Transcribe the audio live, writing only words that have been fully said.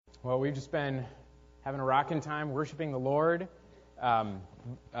Well, we've just been having a rocking time worshiping the Lord,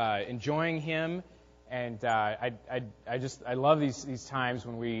 enjoying Him, and I love these times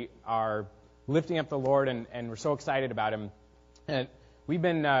when we are lifting up the Lord and we're so excited about Him. And we've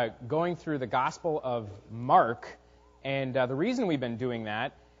been going through the Gospel of Mark, and the reason we've been doing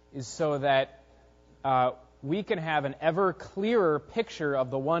that is so that we can have an ever clearer picture of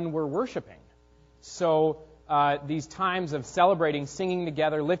the one we're worshiping. So these times of celebrating, singing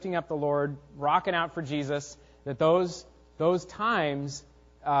together, lifting up the Lord, rocking out for Jesus, that those times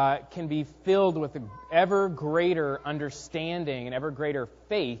can be filled with an ever greater understanding and ever greater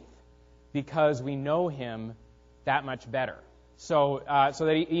faith because we know Him that much better. So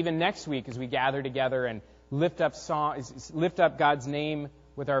that even next week, as we gather together and lift up God's name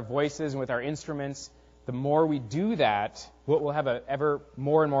with our voices and with our instruments, the more we do that, we'll have an ever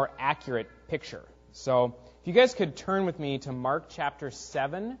more and more accurate picture. So if you guys could turn with me to Mark chapter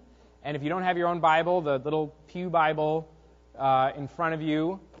 7, and if you don't have your own Bible, the little pew Bible in front of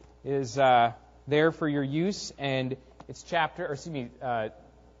you is there for your use, and it's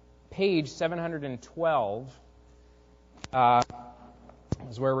page 712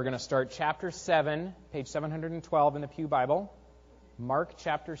 is where we're going to start. Chapter 7, page 712 in the pew Bible. Mark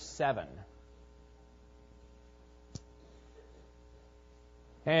chapter 7.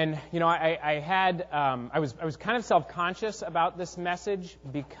 And I was kind of self-conscious about this message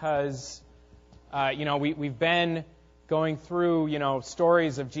because we've been going through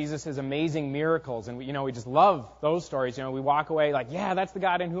stories of Jesus' amazing miracles, and we just love those stories. We walk away like, yeah, that's the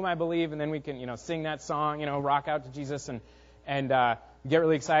God in whom I believe, and then we can sing that song, rock out to Jesus and get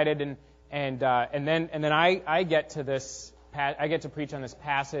really excited, and then I get to this. I get to preach on this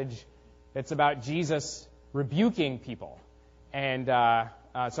passage that's about Jesus rebuking people, and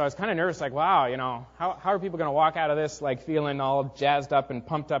so I was kind of nervous, like, wow, how are people going to walk out of this like feeling all jazzed up and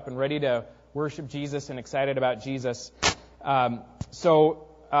pumped up and ready to worship Jesus and excited about Jesus? So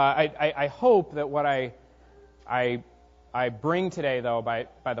I hope that what I bring today, though, by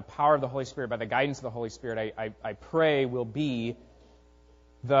the power of the Holy Spirit, by the guidance of the Holy Spirit, I pray will be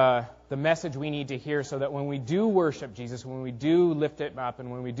the message we need to hear, so that when we do worship Jesus, when we do lift Him up, and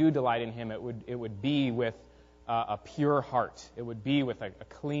when we do delight in Him, it would be with a pure heart. It would be with a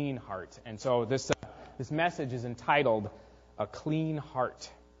clean heart. And so this message is entitled "A Clean Heart."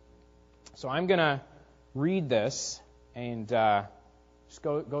 So I'm going to read this and just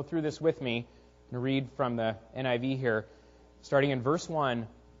go through this with me and read from the NIV here, starting in verse 1.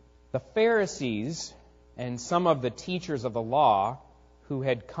 The Pharisees and some of the teachers of the law who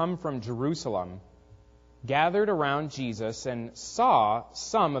had come from Jerusalem gathered around Jesus and saw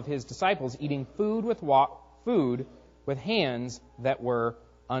some of His disciples eating food with hands that were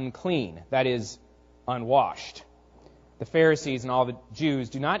unclean, that is, unwashed. The Pharisees and all the Jews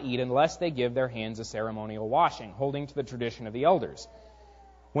do not eat unless they give their hands a ceremonial washing, holding to the tradition of the elders.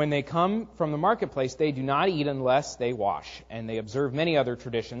 When they come from the marketplace, they do not eat unless they wash, and they observe many other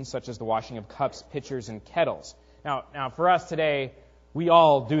traditions, such as the washing of cups, pitchers, and kettles. Now for us today, we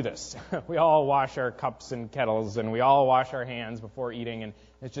all do this. We all wash our cups and kettles, and we all wash our hands before eating, and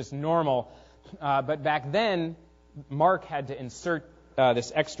it's just normal. But back then, Mark had to insert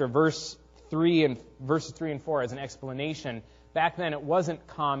this extra verses 3 and 4 as an explanation. Back then, it wasn't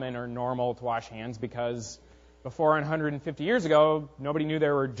common or normal to wash hands because before 150 years ago, nobody knew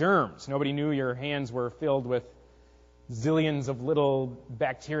there were germs. Nobody knew your hands were filled with zillions of little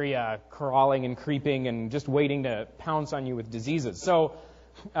bacteria crawling and creeping and just waiting to pounce on you with diseases. So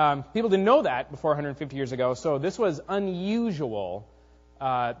people didn't know that before 150 years ago. So this was unusual.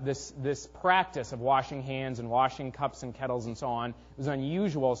 This practice of washing hands and washing cups and kettles and so on was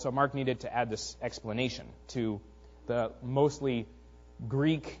unusual, so Mark needed to add this explanation to the mostly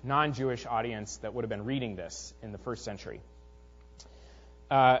Greek, non-Jewish audience that would have been reading this in the first century.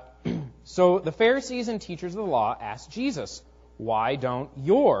 So the Pharisees and teachers of the law asked Jesus, "Why don't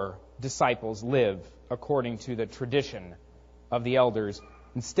your disciples live according to the tradition of the elders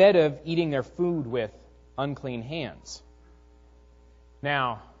instead of eating their food with unclean hands?"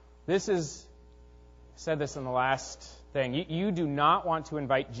 Now, I said this in the last thing. You do not want to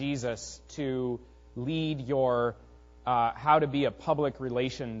invite Jesus to lead your how to be a public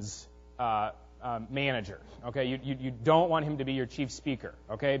relations manager. Okay, you don't want him to be your chief speaker.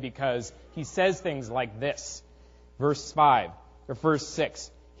 Okay, because he says things like this. Verse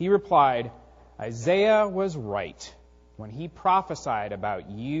 6. He replied, "Isaiah was right when he prophesied about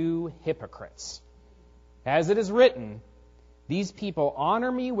you hypocrites. As it is written, these people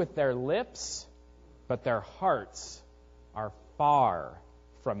honor me with their lips, but their hearts are far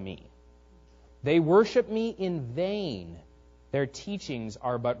from me. They worship me in vain, Their teachings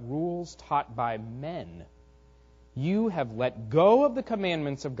are but rules taught by men. You have let go of the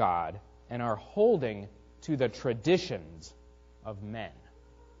commandments of God and are holding to the traditions of men.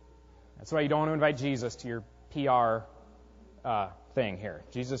 That's why you don't want to invite Jesus to your PR thing here.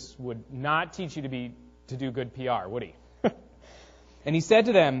 Jesus would not teach you to do good PR, would he? And he said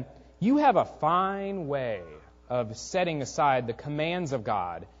to them, you have a fine way of setting aside the commands of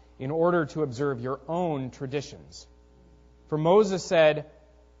God in order to observe your own traditions. For Moses said,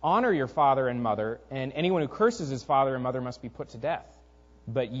 honor your father and mother, and anyone who curses his father and mother must be put to death.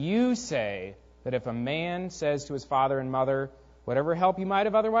 But you say that if a man says to his father and mother, whatever help you might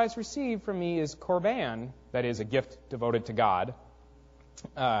have otherwise received from me is korban, that is, a gift devoted to God,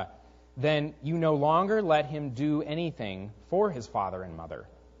 then you no longer let him do anything for his father and mother.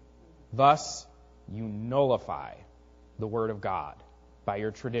 Thus, you nullify the word of God by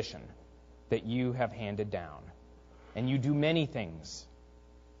your tradition that you have handed down. And you do many things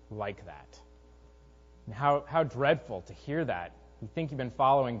like that. And how dreadful to hear that. You think you've been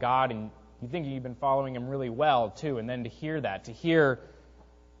following God, and you think you've been following him really well, too. And then to hear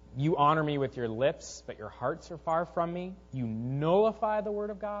you honor me with your lips, but your hearts are far from me. You nullify the word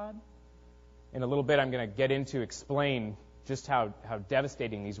of God. In a little bit, I'm going to get into explain just how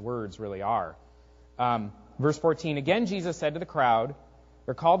devastating these words really are. Verse 14, again Jesus said to the crowd,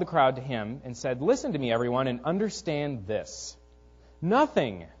 or called the crowd to him and said, listen to me, everyone, and understand this.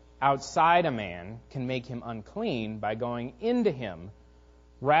 Nothing outside a man can make him unclean by going into him.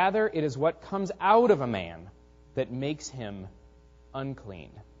 Rather, it is what comes out of a man that makes him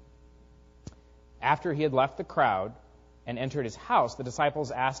unclean. After he had left the crowd and entered his house, the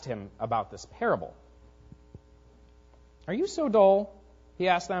disciples asked him about this parable. Are you so dull? He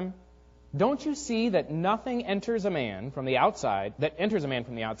asked them. Don't you see that nothing enters a man from the outside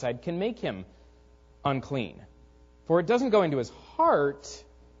can make him unclean? For it doesn't go into his heart,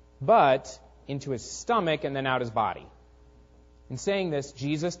 but into his stomach and then out his body. In saying this,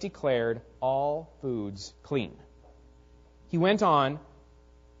 Jesus declared all foods clean. He went on,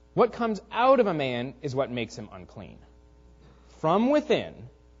 what comes out of a man is what makes him unclean. From within,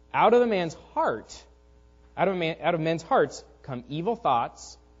 out of men's hearts come evil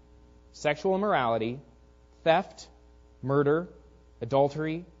thoughts, sexual immorality, theft, murder,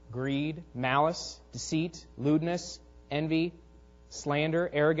 adultery, greed, malice, deceit, lewdness, envy, slander,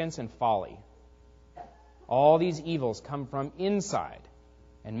 arrogance, and folly. All these evils come from inside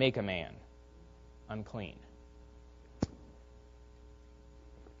and make a man unclean.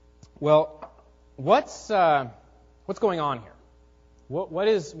 Well, what's going on here? What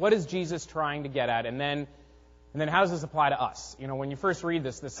is Jesus trying to get at? And then how does this apply to us? You know, when you first read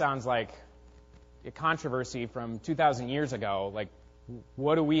this sounds like a controversy from 2,000 years ago. Like,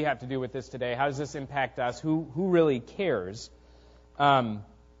 what do we have to do with this today? How does this impact us? Who really cares? I'm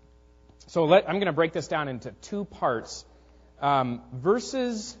going to break this down into two parts.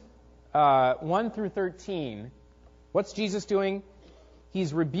 Verses 1 through 13, what's Jesus doing?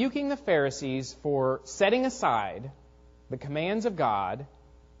 He's rebuking the Pharisees for setting aside the commands of God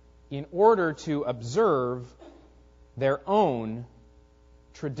in order to observe their own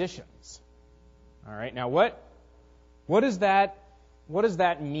traditions. All right. Now, what does that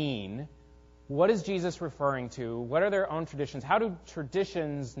mean? What is Jesus referring to? What are their own traditions? How do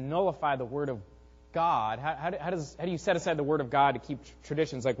traditions nullify the Word of God? How do you set aside the Word of God to keep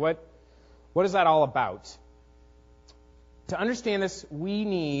traditions? Like, what is that all about? To understand this, we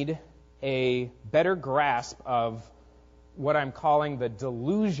need a better grasp of what I'm calling the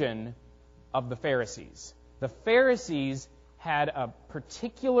delusion of the Pharisees. The Pharisees had a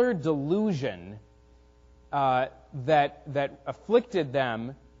particular delusion that afflicted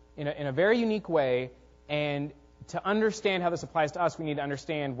them in a very unique way, and to understand how this applies to us, we need to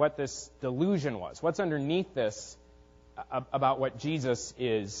understand what this delusion was. What's underneath this about what Jesus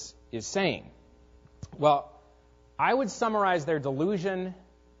is saying? Well, I would summarize their delusion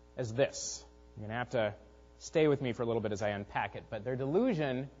as this. You're going to have to stay with me for a little bit as I unpack it. But their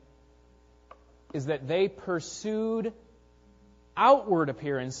delusion is that they pursued outward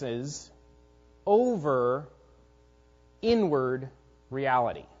appearances over inward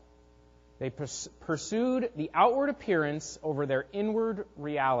reality. They pursued the outward appearance over their inward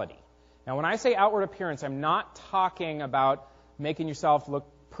reality. Now, when I say outward appearance, I'm not talking about making yourself look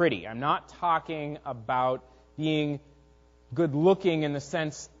pretty. I'm not talking about being good-looking in the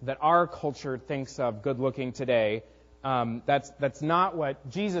sense that our culture thinks of good-looking today. That's not what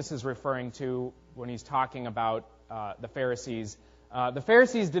Jesus is referring to when he's talking about the Pharisees. The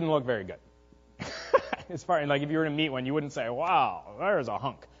Pharisees didn't look very good. As far as, like, if you were to meet one, you wouldn't say, "Wow, there's a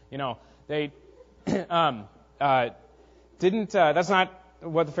hunk." You know, they That's not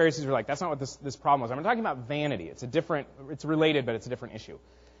what the Pharisees were like. That's not what this problem was. I'm talking about vanity. It's related, but it's a different issue.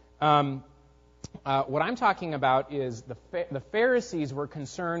 What I'm talking about is the Pharisees were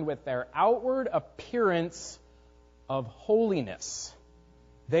concerned with their outward appearance of holiness.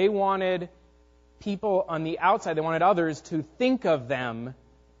 They wanted people on the outside, they wanted others to think of them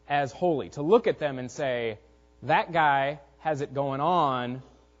as holy, to look at them and say, that guy has it going on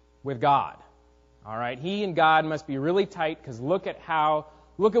with God. All right, he and God must be really tight because look at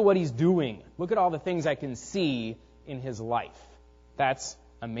what he's doing. Look at all the things I can see in his life. That's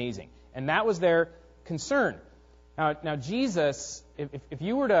amazing. And that was their concern. Now Jesus, if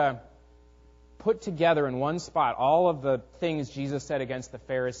you were to put together in one spot all of the things Jesus said against the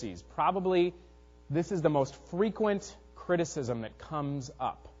Pharisees, probably this is the most frequent criticism that comes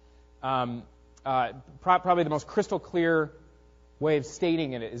up. Probably the most crystal clear way of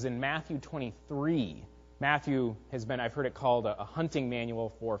stating it is in Matthew 23. Matthew has been, I've heard it called a hunting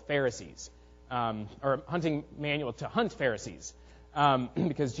manual for Pharisees, or a hunting manual to hunt Pharisees,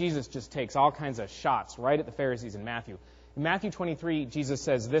 because Jesus just takes all kinds of shots right at the Pharisees in Matthew. In Matthew 23, Jesus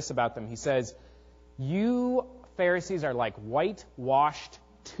says this about them. He says, "You Pharisees are like whitewashed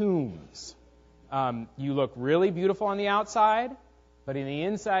tombs. You look really beautiful on the outside, but in the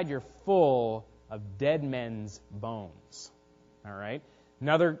inside you're full of dead men's bones." All right?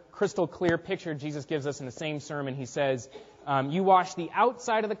 Another crystal clear picture Jesus gives us in the same sermon. He says, you wash the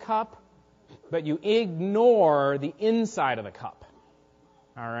outside of the cup, but you ignore the inside of the cup.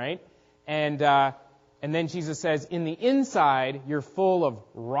 All right? And then Jesus says, in the inside, you're full of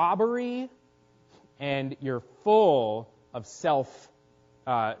robbery and you're full of self-interest.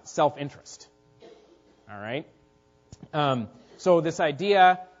 All right? So this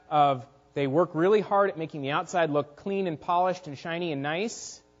idea of they work really hard at making the outside look clean and polished and shiny and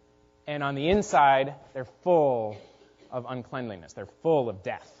nice, and on the inside, they're full of uncleanliness. They're full of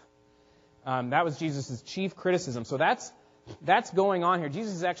death. That was Jesus' chief criticism. So that's going on here.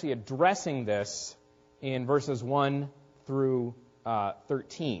 Jesus is actually addressing this in verses 1 through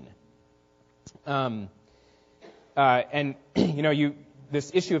 13. And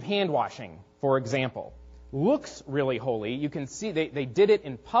this issue of hand washing, for example, looks really holy. You can see they did it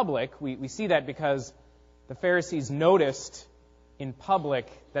in public. We see that because the Pharisees noticed in public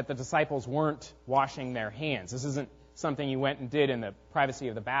that the disciples weren't washing their hands. This isn't something you went and did in the privacy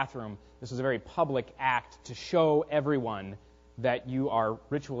of the bathroom. This was a very public act to show everyone that you are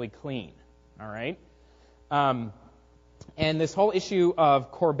ritually clean. All right? And this whole issue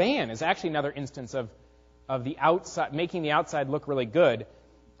of korban is actually another instance of the outside, making the outside look really good.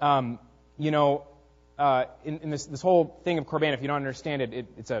 In this whole thing of korban, if you don't understand it,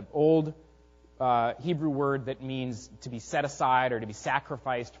 it's an old Hebrew word that means to be set aside or to be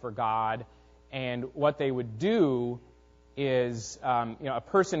sacrificed for God. And what they would do is, a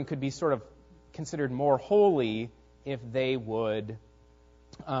person could be sort of considered more holy if they would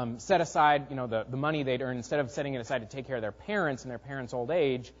set aside, the money they'd earned. Instead of setting it aside to take care of their parents in their parents' old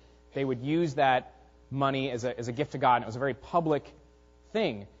age, they would use that money as a gift to God. And it was a very public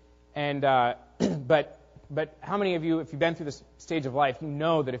thing. And but how many of you, if you've been through this stage of life, you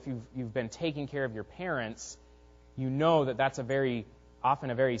know that if you've been taking care of your parents, you know that that's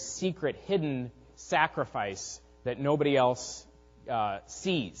often a very secret, hidden sacrifice that nobody else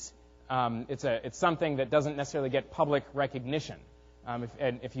sees. It's something that doesn't necessarily get public recognition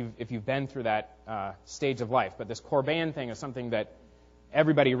if you've been through that stage of life. But this korban thing is something that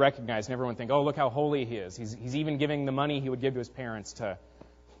everybody recognizes, and everyone think, oh, look how holy he is. He's even giving the money he would give to his parents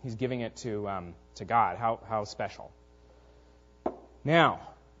he's giving it to God. How special. Now,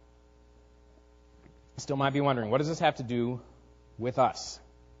 you still might be wondering, what does this have to do with us?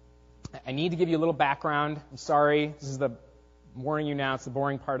 I need to give you a little background. I'm sorry. This is I'm warning you now. It's the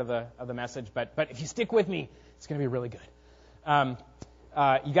boring part of the message. But if you stick with me, it's going to be really good.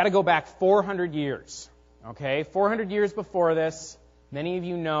 You got to go back 400 years. Okay, 400 years before this, many of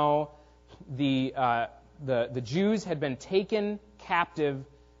you know the Jews had been taken captive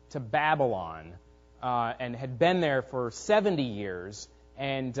to Babylon and had been there for 70 years,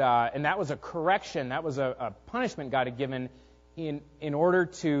 and that was a correction. That was a punishment God had given in order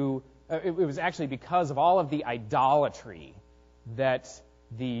to. It was actually because of all of the idolatry that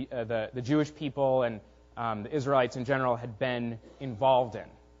the Jewish people and the Israelites in general had been involved in.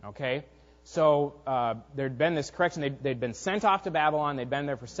 Okay, so there'd been this correction. They'd been sent off to Babylon. They'd been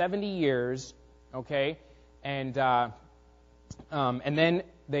there for 70 years. Okay, and then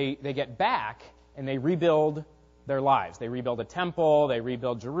they get back and they rebuild their lives. They rebuild a temple. They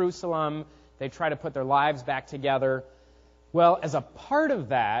rebuild Jerusalem. They try to put their lives back together. Well, as a part of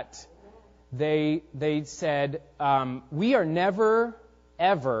that, they said, we are never,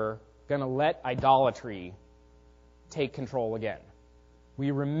 ever going to let idolatry take control again.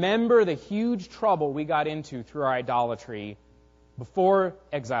 We remember the huge trouble we got into through our idolatry before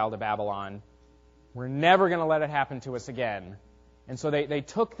exile to Babylon. We're never going to let it happen to us again. And so they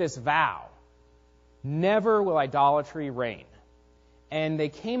took this vow. Never will idolatry reign. And they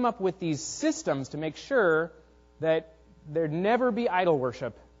came up with these systems to make sure that there'd never be idol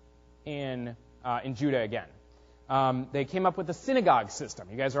worship in Judah again. They came up with the synagogue system.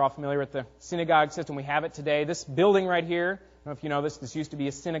 You guys are all familiar with the synagogue system. We have it today. This building right here, I don't know if you know this used to be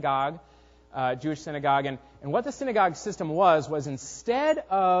a synagogue, Jewish synagogue. And what the synagogue system was instead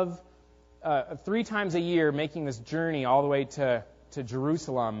of 3 times a year making this journey all the way to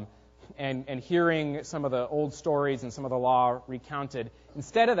Jerusalem and hearing some of the old stories and some of the law recounted,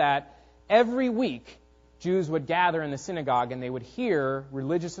 instead of that, every week Jews would gather in the synagogue and they would hear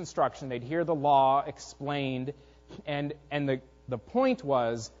religious instruction. They'd hear the law explained. And the point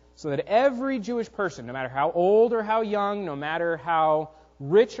was so that every Jewish person, no matter how old or how young, no matter how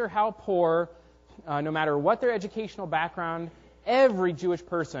rich or how poor, no matter what their educational background, every Jewish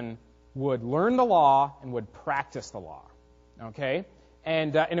person would learn the law and would practice the law. Okay?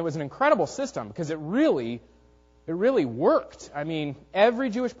 And it was an incredible system because it really worked. I mean, every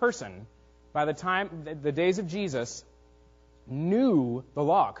Jewish person, by the time, the days of Jesus, knew the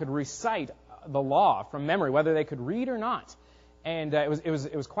law, could recite the law from memory, whether they could read or not. And it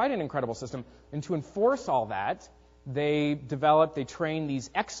was quite an incredible system. And to enforce all that, they trained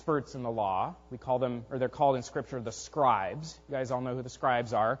these experts in the law. We call them, or they're called in Scripture, the scribes. You guys all know who the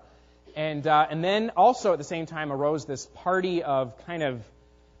scribes are. And then also at the same time arose this party of kind of,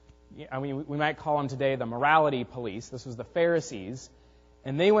 I mean, we might call them today the morality police. This was the Pharisees.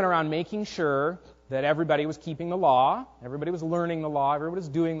 And they went around making sure that everybody was keeping the law, everybody was learning the law, everybody was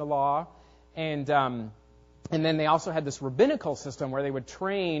doing the law. And then they also had this rabbinical system where they would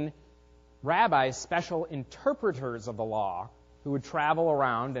train rabbis, special interpreters of the law, who would travel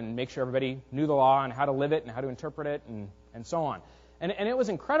around and make sure everybody knew the law and how to live it and how to interpret it and so on. And it was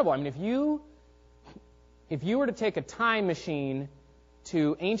incredible. I mean, if you were to take a time machine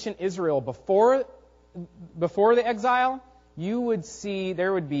to ancient Israel before the exile, you would see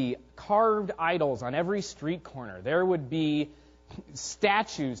there would be carved idols on every street corner. There would be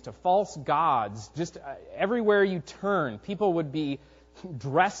statues to false gods just everywhere you turn. People would be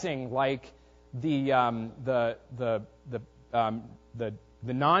dressing like the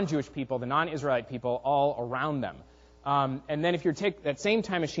non-Jewish people, the non-Israelite people, all around them. And then if you take that same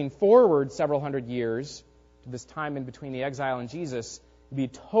time machine forward several hundred years to this time in between the exile and Jesus, it would be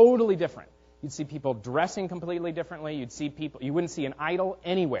totally different. You'd see people dressing completely differently. You wouldn't see an idol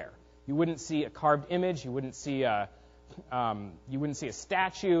anywhere. You wouldn't see a carved image. You wouldn't see a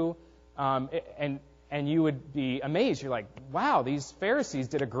statue. And you would be amazed. You're like, wow, these Pharisees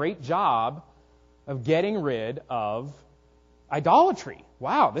did a great job of getting rid of idolatry.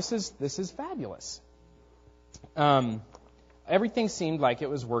 Wow, this is fabulous. Everything seemed like it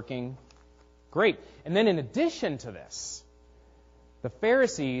was working great. And then in addition to this, the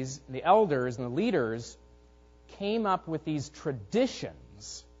Pharisees, the elders, and the leaders came up with these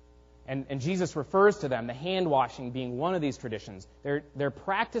traditions. And Jesus refers to them, the hand washing being one of these traditions. They're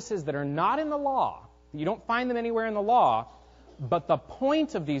practices that are not in the law. You don't find them anywhere in the law. But the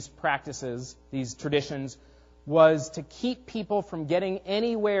point of these practices, these traditions, was to keep people from getting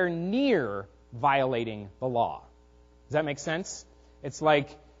anywhere near violating the law. Does that make sense? It's like,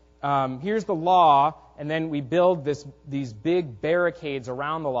 here's the law, and then we build these big barricades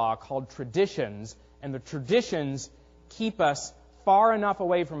around the law called traditions, and the traditions keep us far enough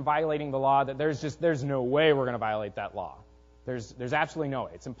away from violating the law that there's no way we're going to violate that law. There's absolutely no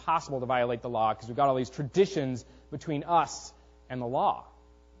way. It's impossible to violate the law because we've got all these traditions between us and the law.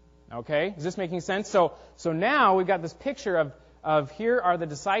 Okay? Is this making sense? So now we've got this picture of here are the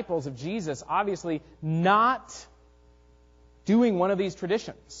disciples of Jesus obviously not doing one of these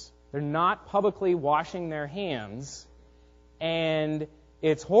traditions. They're not publicly washing their hands. And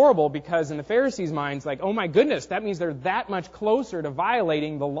it's horrible because in the Pharisees' minds, like, oh my goodness, that means they're that much closer to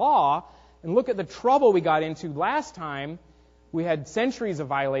violating the law. And look at the trouble we got into last time. We had centuries of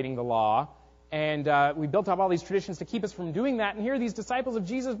violating the law. And we built up all these traditions to keep us from doing that. And here are these disciples of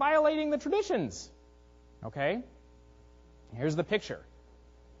Jesus violating the traditions. Okay? Here's the picture.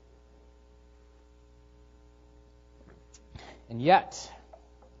 And yet,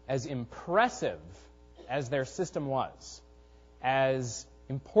 as impressive as their system was, as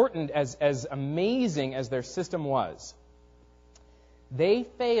important, as amazing as their system was, they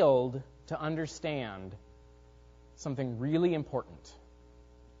failed to understand something really important.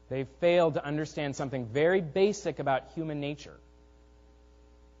 They failed to understand something very basic about human nature.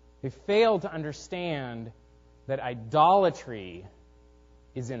 They failed to understand that idolatry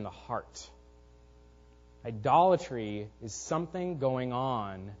is in the heart. Idolatry is something going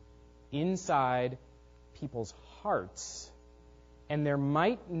on inside people's hearts, and there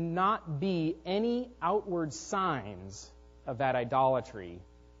might not be any outward signs of that idolatry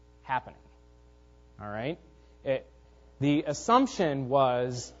happening. All right? The assumption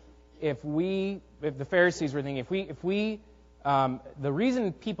was if the Pharisees were thinking, the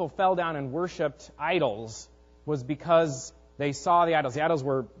reason people fell down and worshipped idols was because they saw the idols. The idols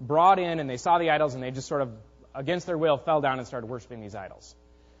were brought in, and they saw the idols, and they just sort of, against their will, fell down and started worshiping these idols.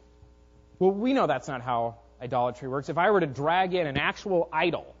 Well, we know that's not how idolatry works. If I were to drag in an actual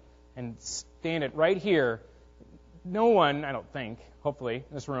idol and stand it right here, no one, I don't think, hopefully,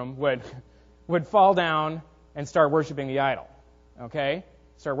 in this room, would fall down and start worshiping the idol. Okay?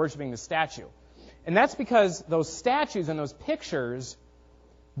 Start worshiping the statue. And that's because those statues and those pictures,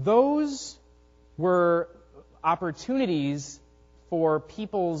 those were opportunities for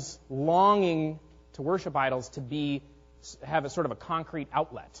people's longing to worship idols to have a sort of a concrete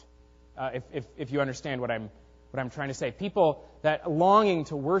outlet. If you understand what I'm trying to say. People that longing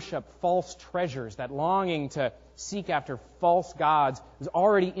to worship false treasures, that longing to seek after false gods was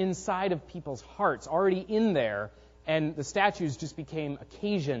already inside of people's hearts, already in there, and the statues just became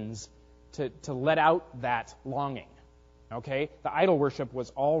occasions to let out that longing. Okay? The idol worship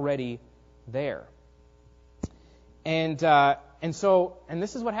was already there. And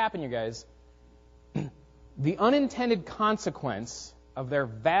this is what happened, you guys. The unintended consequence of their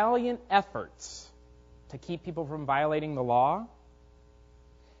valiant efforts to keep people from violating the law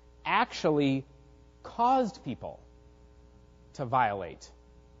actually caused people to violate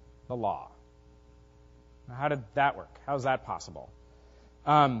the law. Now, how did that work? How is that possible?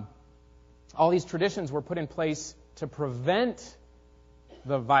 All these traditions were put in place to prevent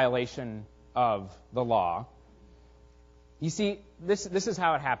the violation of the law. You see, this is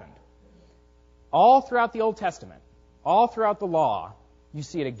how it happened. All throughout the Old Testament, all throughout the law, you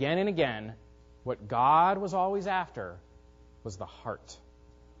see it again and again. What God was always after was the heart.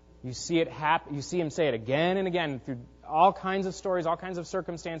 You see it happen. You see Him say it again and again through all kinds of stories, all kinds of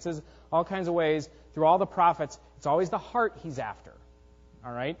circumstances, all kinds of ways. Through all the prophets, it's always the heart He's after.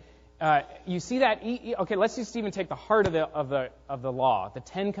 All right. You see that. Okay, let's just even take the heart of the law, the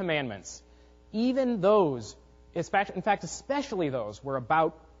Ten Commandments. Even those, in fact, especially those, were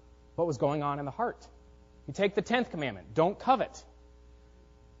about what was going on in the heart. You take the 10th commandment, don't covet.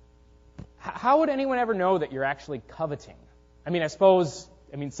 How would anyone ever know that you're actually coveting? I suppose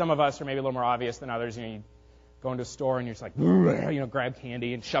some of us are maybe a little more obvious than others. You go into a store and you're just like, grab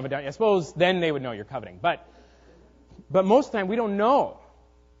candy and shove it down. I suppose then they would know you're coveting. But most of the time we don't know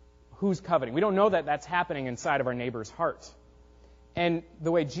who's coveting. We don't know that that's happening inside of our neighbor's heart. And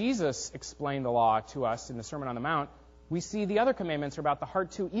the way Jesus explained the law to us in the Sermon on the Mount, we see the other commandments are about the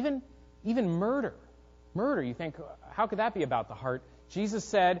heart too. Even murder. Murder, you think, how could that be about the heart? Jesus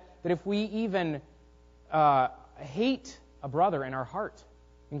said that if we even hate a brother in our heart,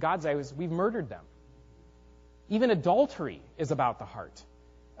 in God's eyes, we've murdered them. Even adultery is about the heart.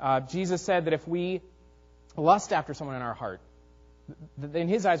 Jesus said that if we lust after someone in our heart, in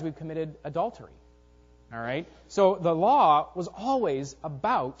His eyes, we've committed adultery. All right? So the law was always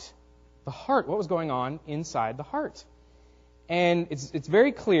about the heart, what was going on inside the heart. And it's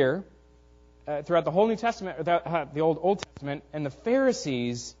very clear throughout the whole New Testament, or the Old Testament, and the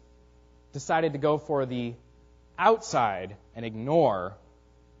Pharisees decided to go for the outside and ignore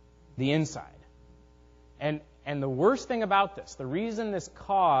the inside. And the worst thing about this, the reason this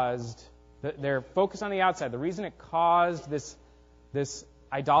caused their focus on the outside, the reason it caused this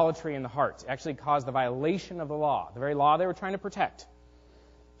idolatry in the heart, actually caused the violation of the law, the very law they were trying to protect,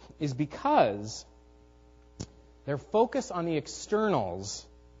 is because their focus on the externals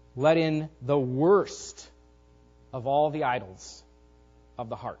let in the worst of all the idols of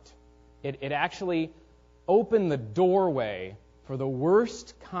the heart. It actually opened the doorway for the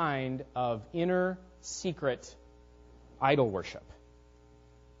worst kind of inner secret idol worship.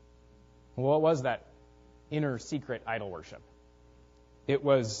 What was that inner secret idol worship? It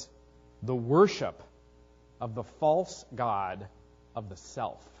was the worship of the false god of the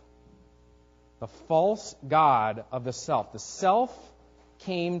self. The false god of the self. The self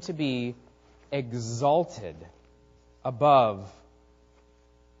came to be exalted above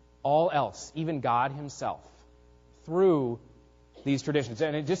all else, even God Himself, through these traditions.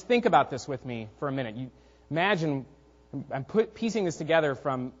 And just think about this with me for a minute. You imagine, I'm piecing this together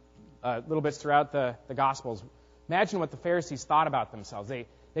from little bits throughout the Gospels. Imagine what the Pharisees thought about themselves.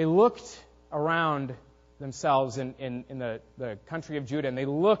 they looked around themselves in the country of Judah, and they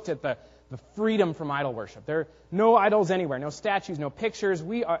looked at the freedom from idol worship. There are no idols anywhere, no statues, no pictures.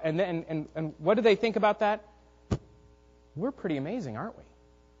 And what do they think about that? We're pretty amazing, aren't we?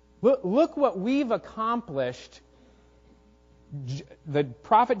 Look what we've accomplished. The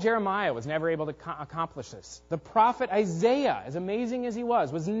prophet Jeremiah was never able to accomplish this. The prophet Isaiah, as amazing as he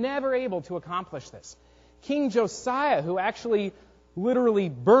was never able to accomplish this. King Josiah, who actually literally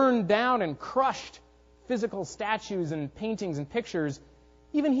burned down and crushed physical statues and paintings and pictures,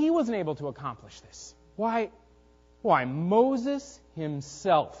 even he wasn't able to accomplish this. Why? Moses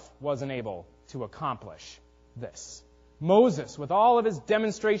himself wasn't able to accomplish this. Moses, with all of his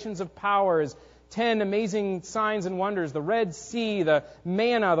demonstrations of power, his 10 amazing signs and wonders, the Red Sea, the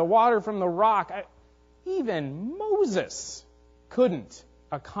manna, the water from the rock, even Moses couldn't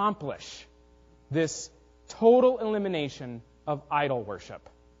accomplish this total elimination of idol worship.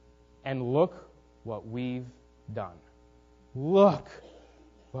 And look what we've done. Look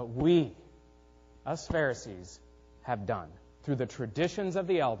what we, us Pharisees, have done. Through the traditions of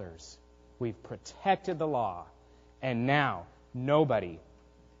the elders, we've protected the law, and now nobody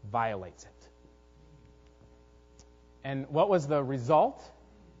violates it. And what was the result?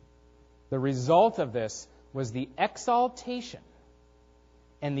 The result of this was the exaltation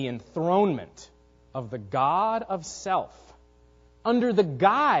and the enthronement of the God of self under the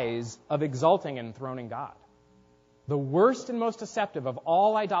guise of exalting and enthroning God. The worst and most deceptive of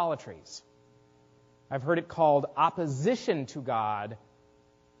all idolatries. I've heard it called opposition to God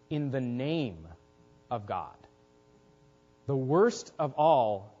in the name of God. The worst of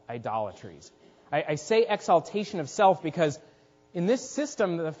all idolatries. I say exaltation of self because in this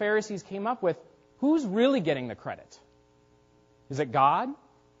system that the Pharisees came up with, who's really getting the credit? Is it God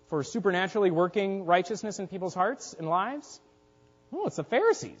for supernaturally working righteousness in people's hearts and lives? No, it's the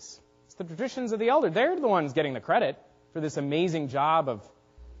Pharisees. It's the traditions of the elder. They're the ones getting the credit for this amazing job of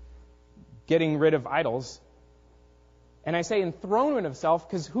getting rid of idols. And I say enthronement of self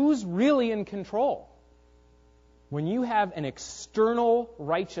because who's really in control? When you have an external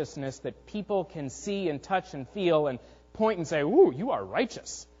righteousness that people can see and touch and feel and point and say, ooh, you are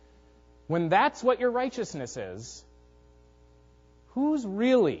righteous. When that's what your righteousness is, who's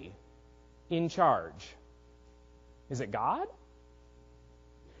really in charge? Is it God?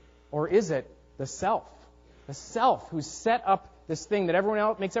 Or is it the self? The self who's set up this thing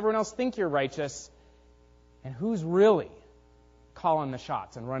that makes everyone else think you're righteous, and who's really calling the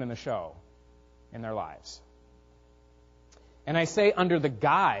shots and running the show in their lives? And I say under the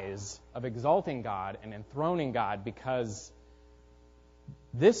guise of exalting God and enthroning God because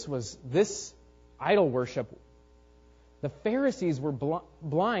this idol worship, the Pharisees were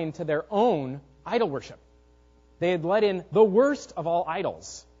blind to their own idol worship. They had let in the worst of all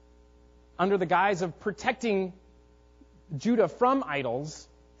idols under the guise of protecting Judah from idols,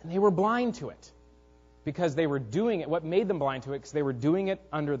 and they were blind to it because they were doing it. What made them blind to it? Because they were doing it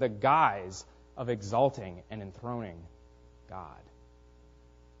under the guise of exalting and enthroning God.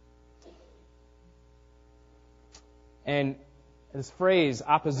 And this phrase,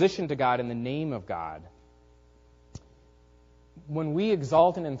 opposition to God in the name of God, when we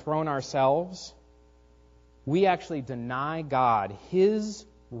exalt and enthrone ourselves, we actually deny God His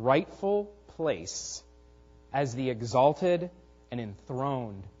rightful place as the exalted and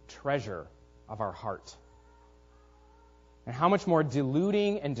enthroned treasure of our heart. And how much more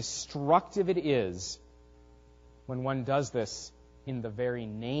deluding and destructive it is when one does this in the very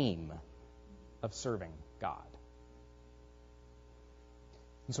name of serving God.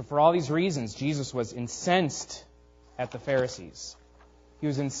 And so for all these reasons, Jesus was incensed at the Pharisees. He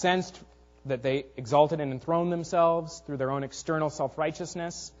was incensed that they exalted and enthroned themselves through their own external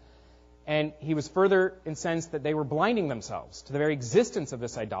self-righteousness. And he was further incensed that they were blinding themselves to the very existence of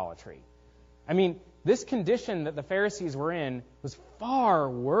this idolatry. I mean, this condition that the Pharisees were in was far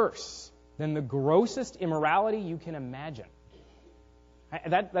worse than the grossest immorality you can imagine.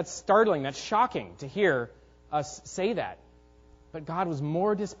 That's startling, that's shocking to hear us say that. But God was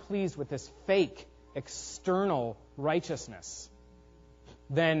more displeased with this fake external righteousness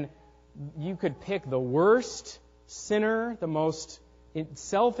than you could pick the worst sinner, the most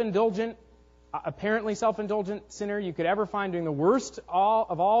self-indulgent, apparently self-indulgent sinner you could ever find doing the worst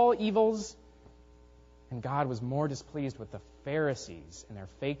of all evils. And God was more displeased with the Pharisees and their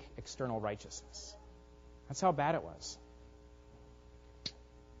fake external righteousness. That's how bad it was.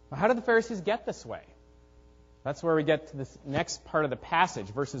 Well, how did the Pharisees get this way? That's where we get to this next part of the passage,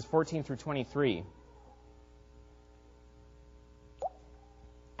 verses 14 through 23.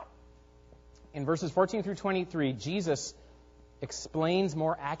 In verses 14 through 23, Jesus explains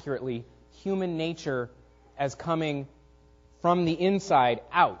more accurately human nature as coming from the inside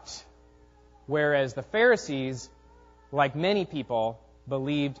out, whereas the Pharisees, like many people,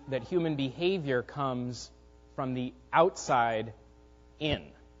 believed that human behavior comes from the outside in.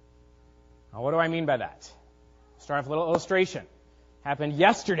 Now, what do I mean by that? Start off with a little illustration. Happened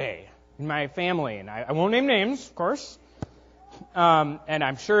yesterday in my family, and I won't name names, of course. And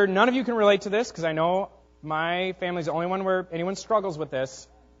I'm sure none of you can relate to this, because I know my family's the only one where anyone struggles with this.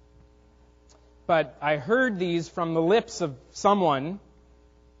 But I heard these from the lips of someone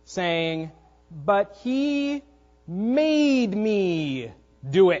saying, "But he made me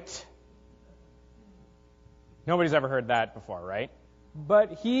do it." Nobody's ever heard that before, right?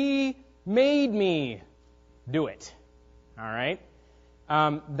 But he made me do it. All right?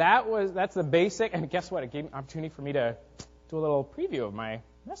 That's the basic, and guess what? It gave me an opportunity for me to do a little preview of my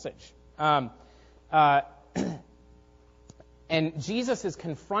message. And Jesus is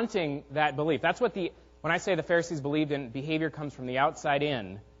confronting that belief. That's what when I say the Pharisees believed in behavior comes from the outside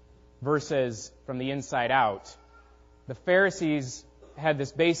in versus from the inside out, the Pharisees had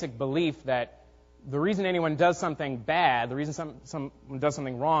this basic belief that the reason anyone does something bad, the reason someone does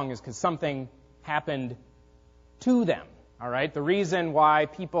something wrong is because something happened to them. All right? The reason why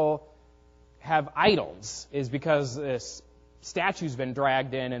people have idols is because this statue's been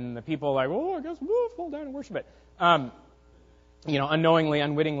dragged in and the people are like, "Oh, I guess we'll fall down and worship it." Unknowingly,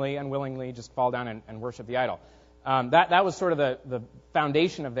 unwittingly, unwillingly just fall down and worship the idol. That was sort of the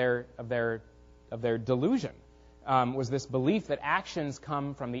foundation of their delusion, was this belief that actions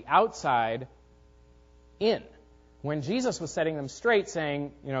come from the outside in. When Jesus was setting them straight,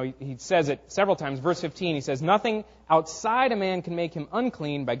 saying, he says it several times, verse 15, he says, "Nothing outside a man can make him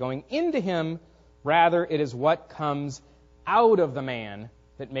unclean by going into him. Rather, it is what comes out of the man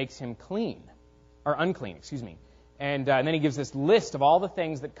that makes him clean." Or unclean, excuse me. And then he gives this list of all the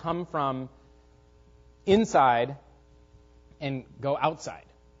things that come from inside and go outside.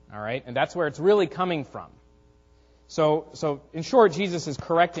 All right? And that's where it's really coming from. So in short, Jesus is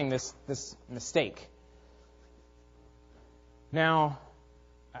correcting this mistake. Now,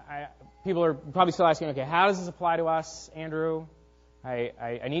 people are probably still asking, okay, how does this apply to us, Andrew?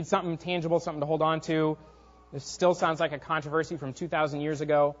 I need something tangible, something to hold on to. This still sounds like a controversy from 2,000 years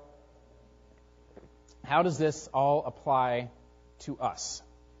ago. How does this all apply to us?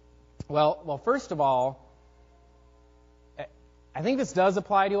 Well, first of all, I think this does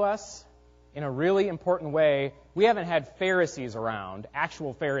apply to us in a really important way. We haven't had Pharisees around,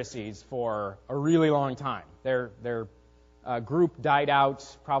 actual Pharisees, for a really long time. Their group died out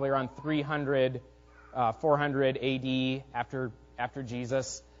probably around 300, 400 AD after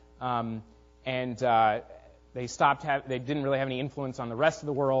Jesus, and they stopped. They didn't really have any influence on the rest of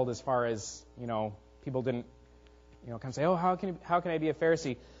the world as far as people didn't kind of say, "Oh, how can I be a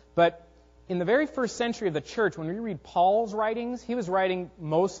Pharisee?" But in the very first century of the church, when we read Paul's writings, he was writing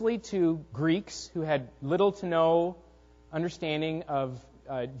mostly to Greeks who had little to no understanding of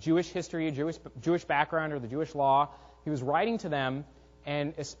Jewish history, Jewish background, or the Jewish law. He was writing to them,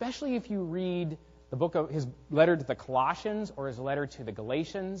 and especially if you read his letter to the Colossians or his letter to the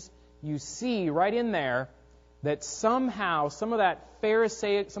Galatians, you see right in there that somehow some of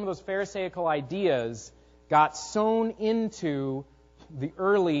those Pharisaical ideas got sewn into the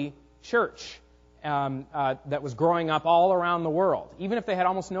early church that was growing up all around the world. Even if they had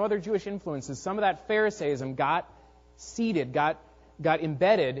almost no other Jewish influences, some of that Pharisaism got seeded, got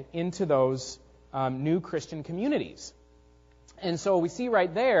embedded into those new Christian communities. And so we see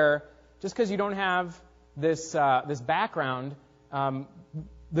right there, just because you don't have this background,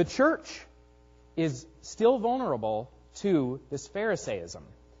 the church is still vulnerable to this Pharisaism.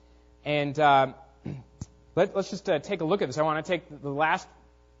 And let's just take a look at this. I want to take the last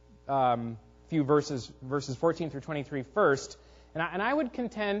few verses 14 through 23 first. And I would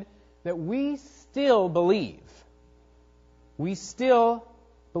contend that we still believe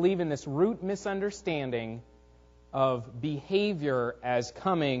in this root misunderstanding of behavior as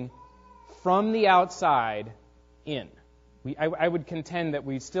coming from the outside in. I would contend that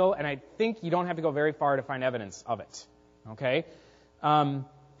we still, and I think you don't have to go very far to find evidence of it. Okay?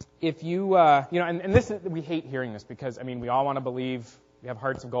 If you, and this, we hate hearing this because, we all want to believe we have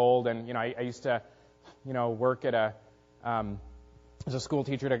hearts of gold, and, I used to, work at as a school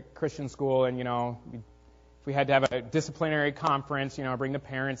teacher at a Christian school, and, if we had to have a disciplinary conference, bring the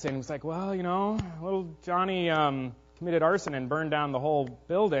parents in, it was like, well, little Johnny committed arson and burned down the whole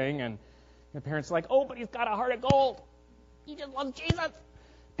building, and the parents are like, oh, but he's got a heart of gold. He just loves Jesus.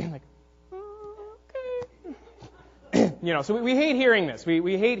 And like, oh, okay. So we hate hearing this.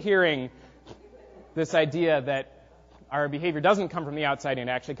 We hate hearing this idea that our behavior doesn't come from the outside in,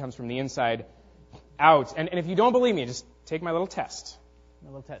 it actually comes from the inside out. And if you don't believe me, just take my little test.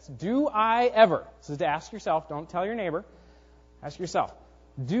 Do I ever, this is to ask yourself, don't tell your neighbor, ask yourself,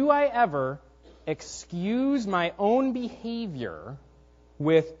 do I ever excuse my own behavior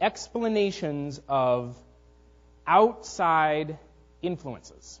with explanations of outside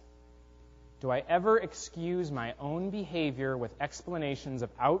influences? Do I ever excuse my own behavior with explanations of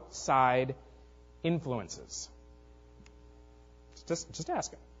outside influences? Just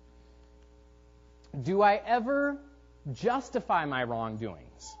asking. Do I ever justify my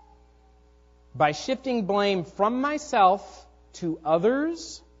wrongdoings by shifting blame from myself to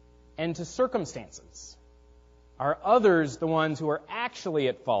others and to circumstances? Are others the ones who are actually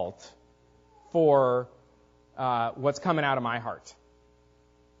at fault for what's coming out of my heart?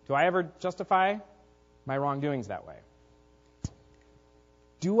 Do I ever justify my wrongdoings that way?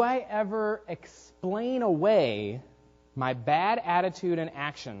 Do I ever explain away my bad attitude and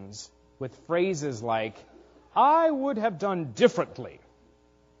actions with phrases like, I would have done differently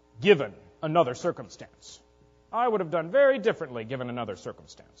given another circumstance? I would have done very differently given another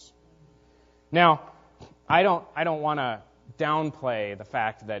circumstance. Now, I don't want to downplay the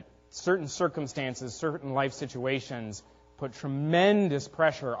fact that certain circumstances, certain life situations put tremendous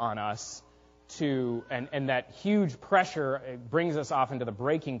pressure on us and that huge pressure brings us often to the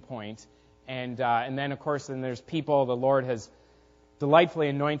breaking point. And then, of course, there's people the Lord has delightfully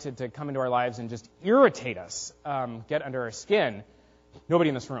anointed to come into our lives and just irritate us, get under our skin. Nobody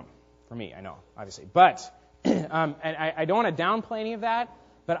in this room, for me, I know, obviously. But, and I don't want to downplay any of that,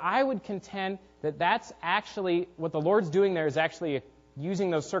 but I would contend that that's actually, what the Lord's doing there is actually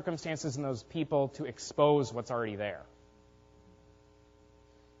using those circumstances and those people to expose what's already there.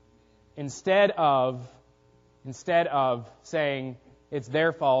 Instead of saying it's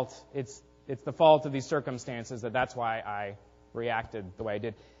their fault, it's the fault of these circumstances, that's why I reacted the way I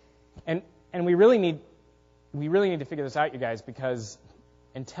did. And we really need to figure this out, you guys, because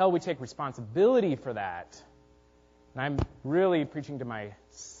until we take responsibility for that, and I'm really preaching to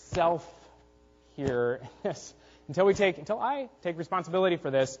myself here, until I take responsibility for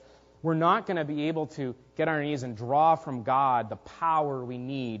this, we're not going to be able to get on our knees and draw from God the power we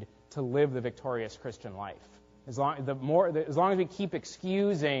need to live the victorious Christian life. As long as we keep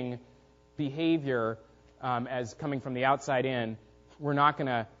excusing behavior as coming from the outside in, we're not going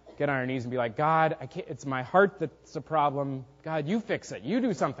to get on our knees and be like, God, it's my heart that's a problem. God, you fix it. You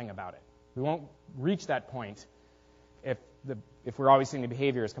do something about it. We won't reach that point if we're always seeing the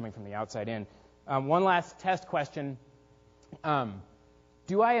behavior is coming from the outside in. One last test question.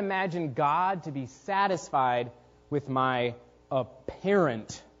 Do I imagine God to be satisfied with my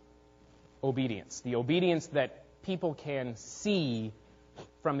apparent obedience, the obedience that people can see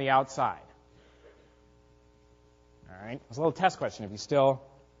from the outside? All right, it's a little test question. If you still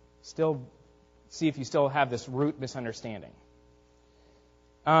see if you still have this root misunderstanding.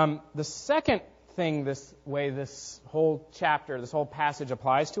 The second thing this whole chapter, this whole passage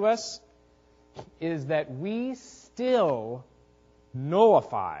applies to us is that we still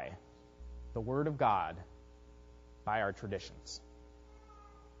nullify the Word of God by our traditions.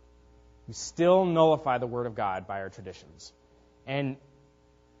 We still nullify the Word of God by our traditions. And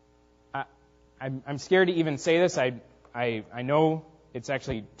I'm scared to even say this. I know it's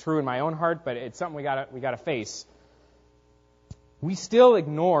actually true in my own heart, but it's something we gotta face. We still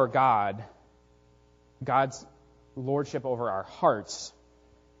ignore God's lordship over our hearts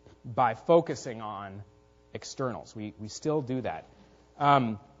by focusing on externals. We still do that.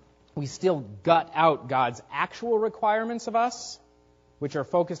 We still gut out God's actual requirements of us, which are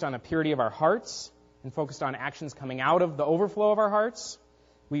focused on the purity of our hearts and focused on actions coming out of the overflow of our hearts.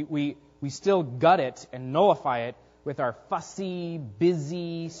 We still gut it and nullify it with our fussy,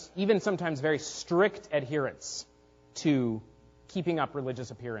 busy, even sometimes very strict adherence to keeping up religious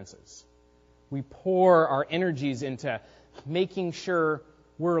appearances. We pour our energies into making sure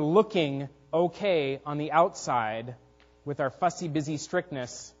we're looking okay on the outside with our fussy, busy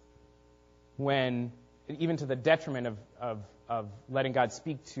strictness, when even to the detriment of letting God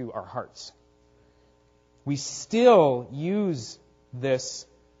speak to our hearts. We still use this,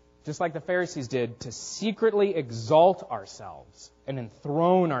 just like the Pharisees did, to secretly exalt ourselves and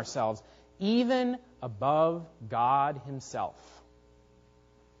enthrone ourselves even above God Himself.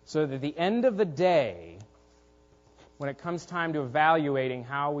 So that at the end of the day, when it comes time to evaluating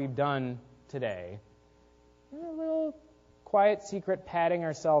how we've done today, a little quiet, secret patting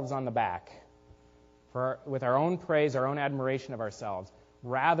ourselves on the back with our own praise, our own admiration of ourselves,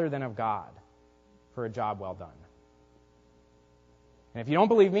 rather than of God for a job well done. And if you don't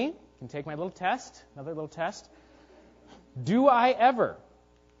believe me, you can take my little test, another little test. Do I ever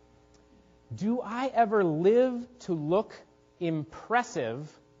live to look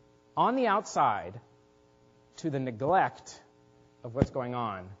impressive on the outside to the neglect of what's going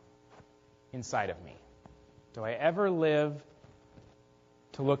on inside of me? Do I ever live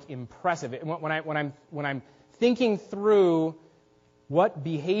to look impressive? When I'm thinking through what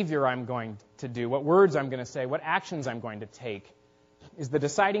behavior I'm going to do, what words I'm going to say, what actions I'm going to take, is the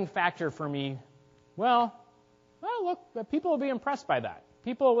deciding factor for me, well, look, people will be impressed by that.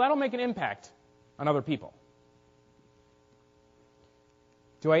 That'll make an impact on other people.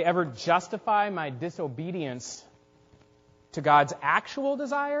 Do I ever justify my disobedience to God's actual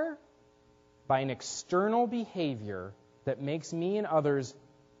desire by an external behavior that makes me and others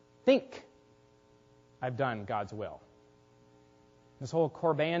think I've done God's will? This whole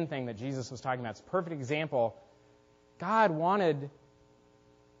Korban thing that Jesus was talking about is a perfect example. God wanted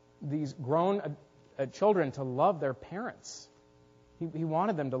these grown children to love their parents. He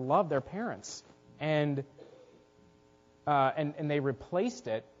wanted them to love their parents. And they replaced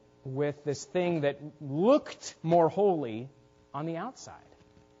it with this thing that looked more holy on the outside.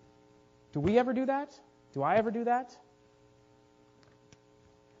 Do we ever do that? Do I ever do that?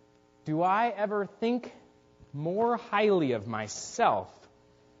 Do I ever think more highly of myself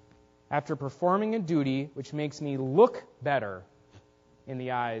after performing a duty which makes me look better in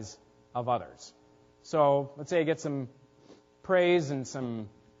the eyes of others? So let's say I get some praise and some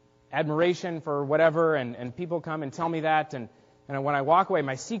admiration for whatever, and people come and tell me that, and when I walk away,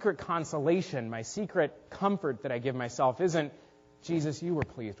 my secret consolation, my secret comfort that I give myself isn't, Jesus, you were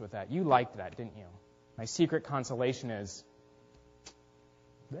pleased with that. You liked that, didn't you? My secret consolation is,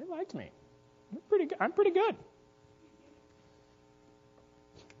 they liked me. I'm pretty good.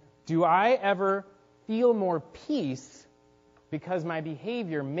 Do I ever feel more peace because my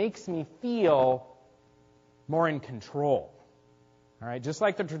behavior makes me feel more in control? All right, just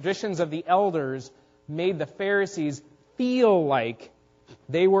like the traditions of the elders made the Pharisees feel like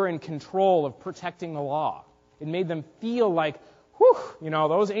they were in control of protecting the law. It made them feel like,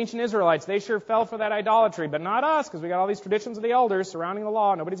 those ancient Israelites, they sure fell for that idolatry, but not us, because we got all these traditions of the elders surrounding the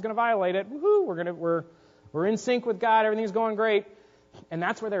law. Nobody's going to violate it. We're in sync with God. Everything's going great. And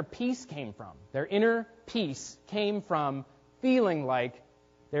that's where their peace came from. Their inner peace came from feeling like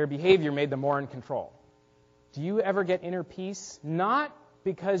their behavior made them more in control. Do you ever get inner peace? Not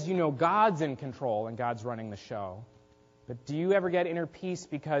because you know God's in control and God's running the show, but do you ever get inner peace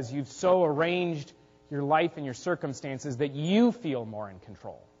because you've so arranged your life and your circumstances that you feel more in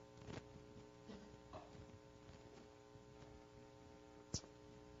control?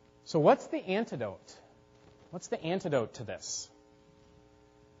 So what's the antidote? What's the antidote to this?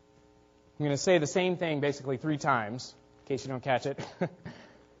 I'm going to say the same thing basically 3 times, in case you don't catch it.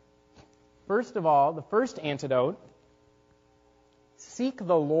 First of all, the first antidote, seek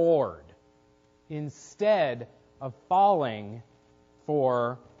the Lord instead of falling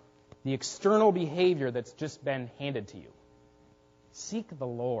for the external behavior that's just been handed to you. Seek the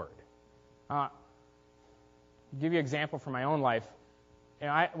Lord. I'll give you an example from my own life.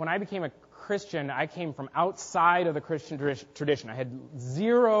 When I became a Christian, I came from outside of the Christian tradition. I had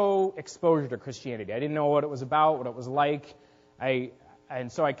zero exposure to Christianity. I didn't know what it was about, what it was like.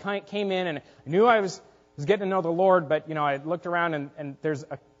 And so I came in and I knew I was getting to know the Lord, but I looked around and there's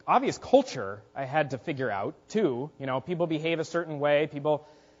an obvious culture I had to figure out too. People behave a certain way. People,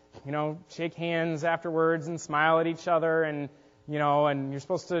 shake hands afterwards and smile at each other, and and you're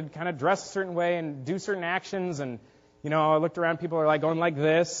supposed to kind of dress a certain way and do certain actions. And I looked around, people are like going like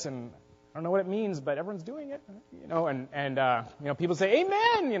this, and I don't know what it means, but everyone's doing it, and people say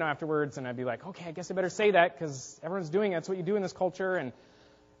amen, afterwards, and I'd be like, okay, I guess I better say that because everyone's doing it. That's what you do in this culture. And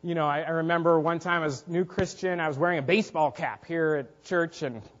I remember one time as a new Christian, I was wearing a baseball cap here at church,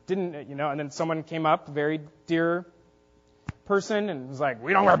 and didn't, and then someone came up, a very dear person, and was like,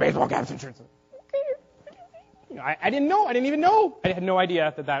 we don't wear baseball caps in church. Okay. I didn't know. I didn't even know. I had no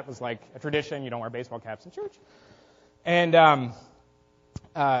idea that was like a tradition. You don't wear baseball caps in church. And so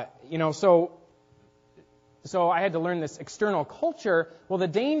I had to learn this external culture. Well, the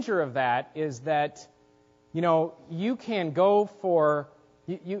danger of that is that, you can go for,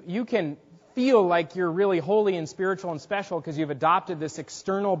 you can feel like you're really holy and spiritual and special because you've adopted this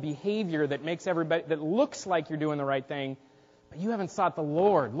external behavior that makes everybody, that looks like you're doing the right thing, but you haven't sought the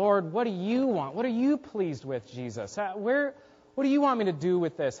Lord. Lord, what do you want? What are you pleased with, Jesus? What do you want me to do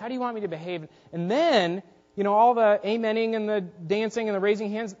with this? How do you want me to behave? And then, all the amening and the dancing and the raising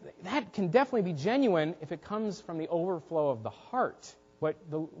hands, that can definitely be genuine if it comes from the overflow of the heart, what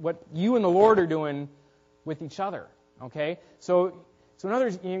you and the Lord are doing with each other, okay? So So in other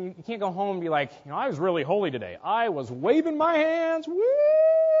words, you can't go home and be like, I was really holy today. I was waving my hands, woo,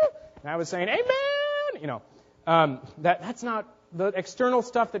 and I was saying, amen. That's not the external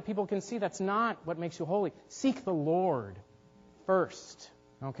stuff that people can see. That's not what makes you holy. Seek the Lord first,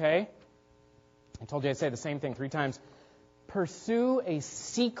 okay? I told you I'd say the same thing 3 times. Pursue a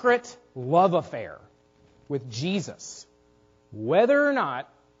secret love affair with Jesus, whether or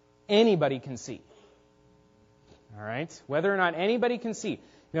not anybody can see. All right? Whether or not anybody can see.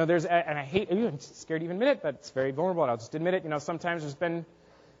 There's, and I hate, I'm scared to even admit it, but it's very vulnerable, and I'll just admit it. Sometimes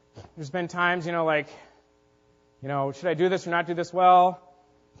there's been times, should I do this or not do this well?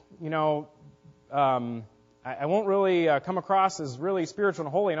 I won't really come across as really spiritual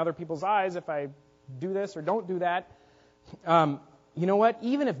and holy in other people's eyes if I do this or don't do that. You know what?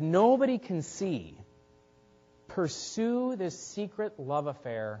 Even if nobody can see, pursue this secret love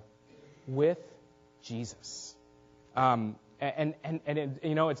affair with Jesus. And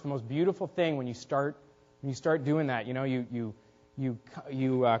it's the most beautiful thing when you start doing that. You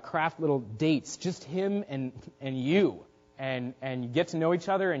craft little dates, just him and you, and you get to know each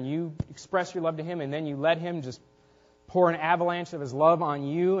other, and you express your love to him, and then you let him just pour an avalanche of his love on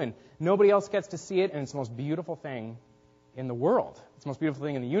you, and nobody else gets to see it, and it's the most beautiful thing in the world. It's the most beautiful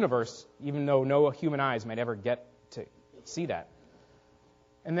thing in the universe, even though no human eyes might ever get to see that.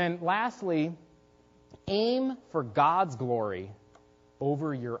 And then lastly, aim for God's glory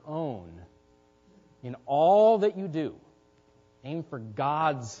over your own in all that you do. Aim for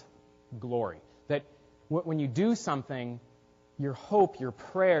God's glory. That when you do something, your hope, your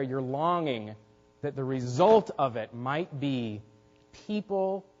prayer, your longing, that the result of it might be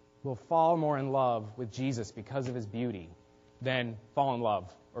people will fall more in love with Jesus because of his beauty than fall in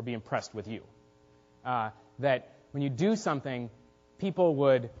love or be impressed with you. That when you do something, people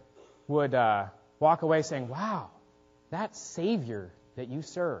would walk away saying, wow, that Savior that you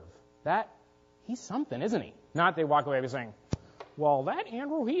serve, he's something, isn't he? Not they walk away saying, well, that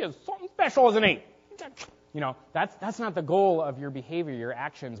Andrew, he is something special, isn't he? That's not the goal of your behavior, your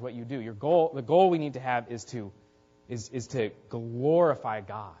actions, what you do. The goal we need to have is to glorify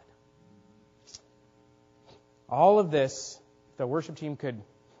God. All of this, if the worship team could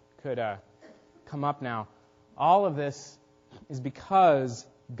come up now. All of this is because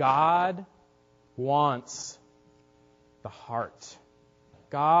God wants the heart.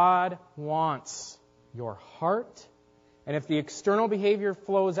 God wants your heart. And if the external behavior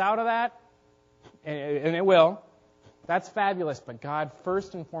flows out of that, and it will, that's fabulous. But God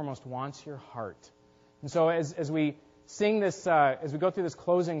first and foremost wants your heart. And so as we sing this, as we go through this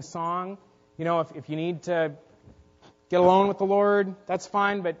closing song, if you need to get alone with the Lord, that's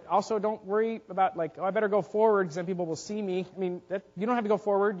fine. But also don't worry about I better go forward because then people will see me. You don't have to go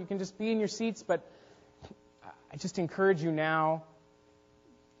forward. You can just be in your seats. But I just encourage you now,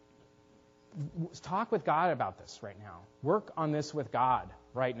 talk with God about this right now. Work on this with God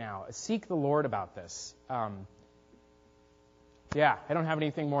right now. Seek the Lord about this. I don't have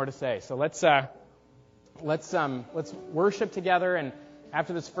anything more to say. So let's worship together, and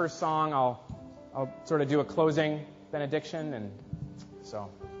after this first song, I'll sort of do a closing benediction, and so.